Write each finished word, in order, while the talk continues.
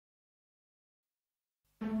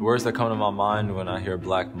Words that come to my mind when I hear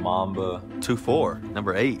Black Mamba. 2-4,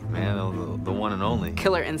 number 8, man, the one and only.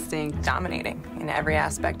 Killer instinct, dominating in every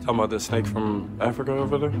aspect. Talking about the snake from Africa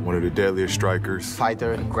over there? One of the deadliest strikers.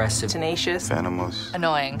 Fighter, aggressive, tenacious, venomous,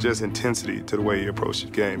 annoying. Just intensity to the way he approaches the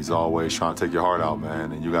game. He's always trying to take your heart out,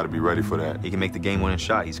 man, and you got to be ready for that. He can make the game-winning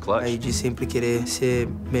shot. He's clutch. Aí de sempre querer ser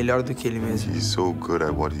melhor do que ele mesmo. He's so good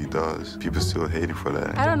at what he does. People still hate him for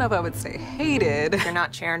that. I don't know if I would say hated. If you're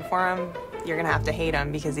not cheering for him, you're gonna have to hate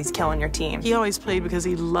him because he's killing your team. He always played because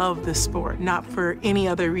he loved the sport, not for any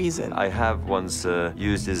other reason. I have once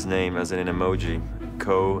used his name as an emoji,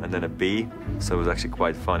 Co and then a B, so it was actually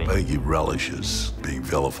quite funny. I think he relishes being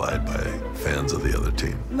vilified by fans of the other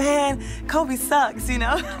team. Man, Kobe sucks, you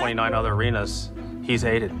know? 29 other arenas. He's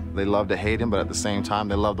hated. They love to hate him, but at the same time,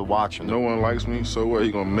 they love to watch him. No one likes me, so what?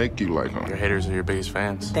 He gonna make you like him. Your haters are your biggest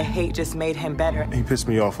fans. The hate just made him better. He pissed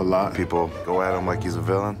me off a lot. People go at him like he's a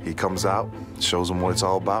villain. He comes out, shows them what it's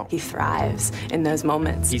all about. He thrives in those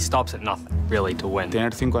moments. He stops at nothing, really, to win.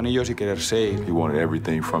 Tener 5 anillos y querer 6. He wanted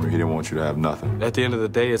everything from you. He didn't want you to have nothing. At the end of the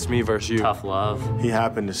day, it's me versus you. Tough love. He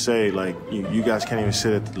happened to say, like, you guys can't even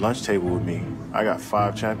sit at the lunch table with me. I got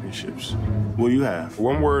 5 championships. What do you have?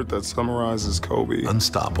 One word that summarizes Kobe.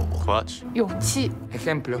 Unstoppable. Clutch. 勇气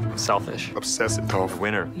Ejemplo, Selfish. Obsessive. Tough.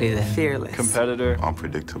 Winner. líder, Fearless. Competitor.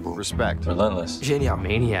 Unpredictable. Respect. Relentless. Genial.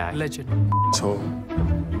 Maniac. legend. So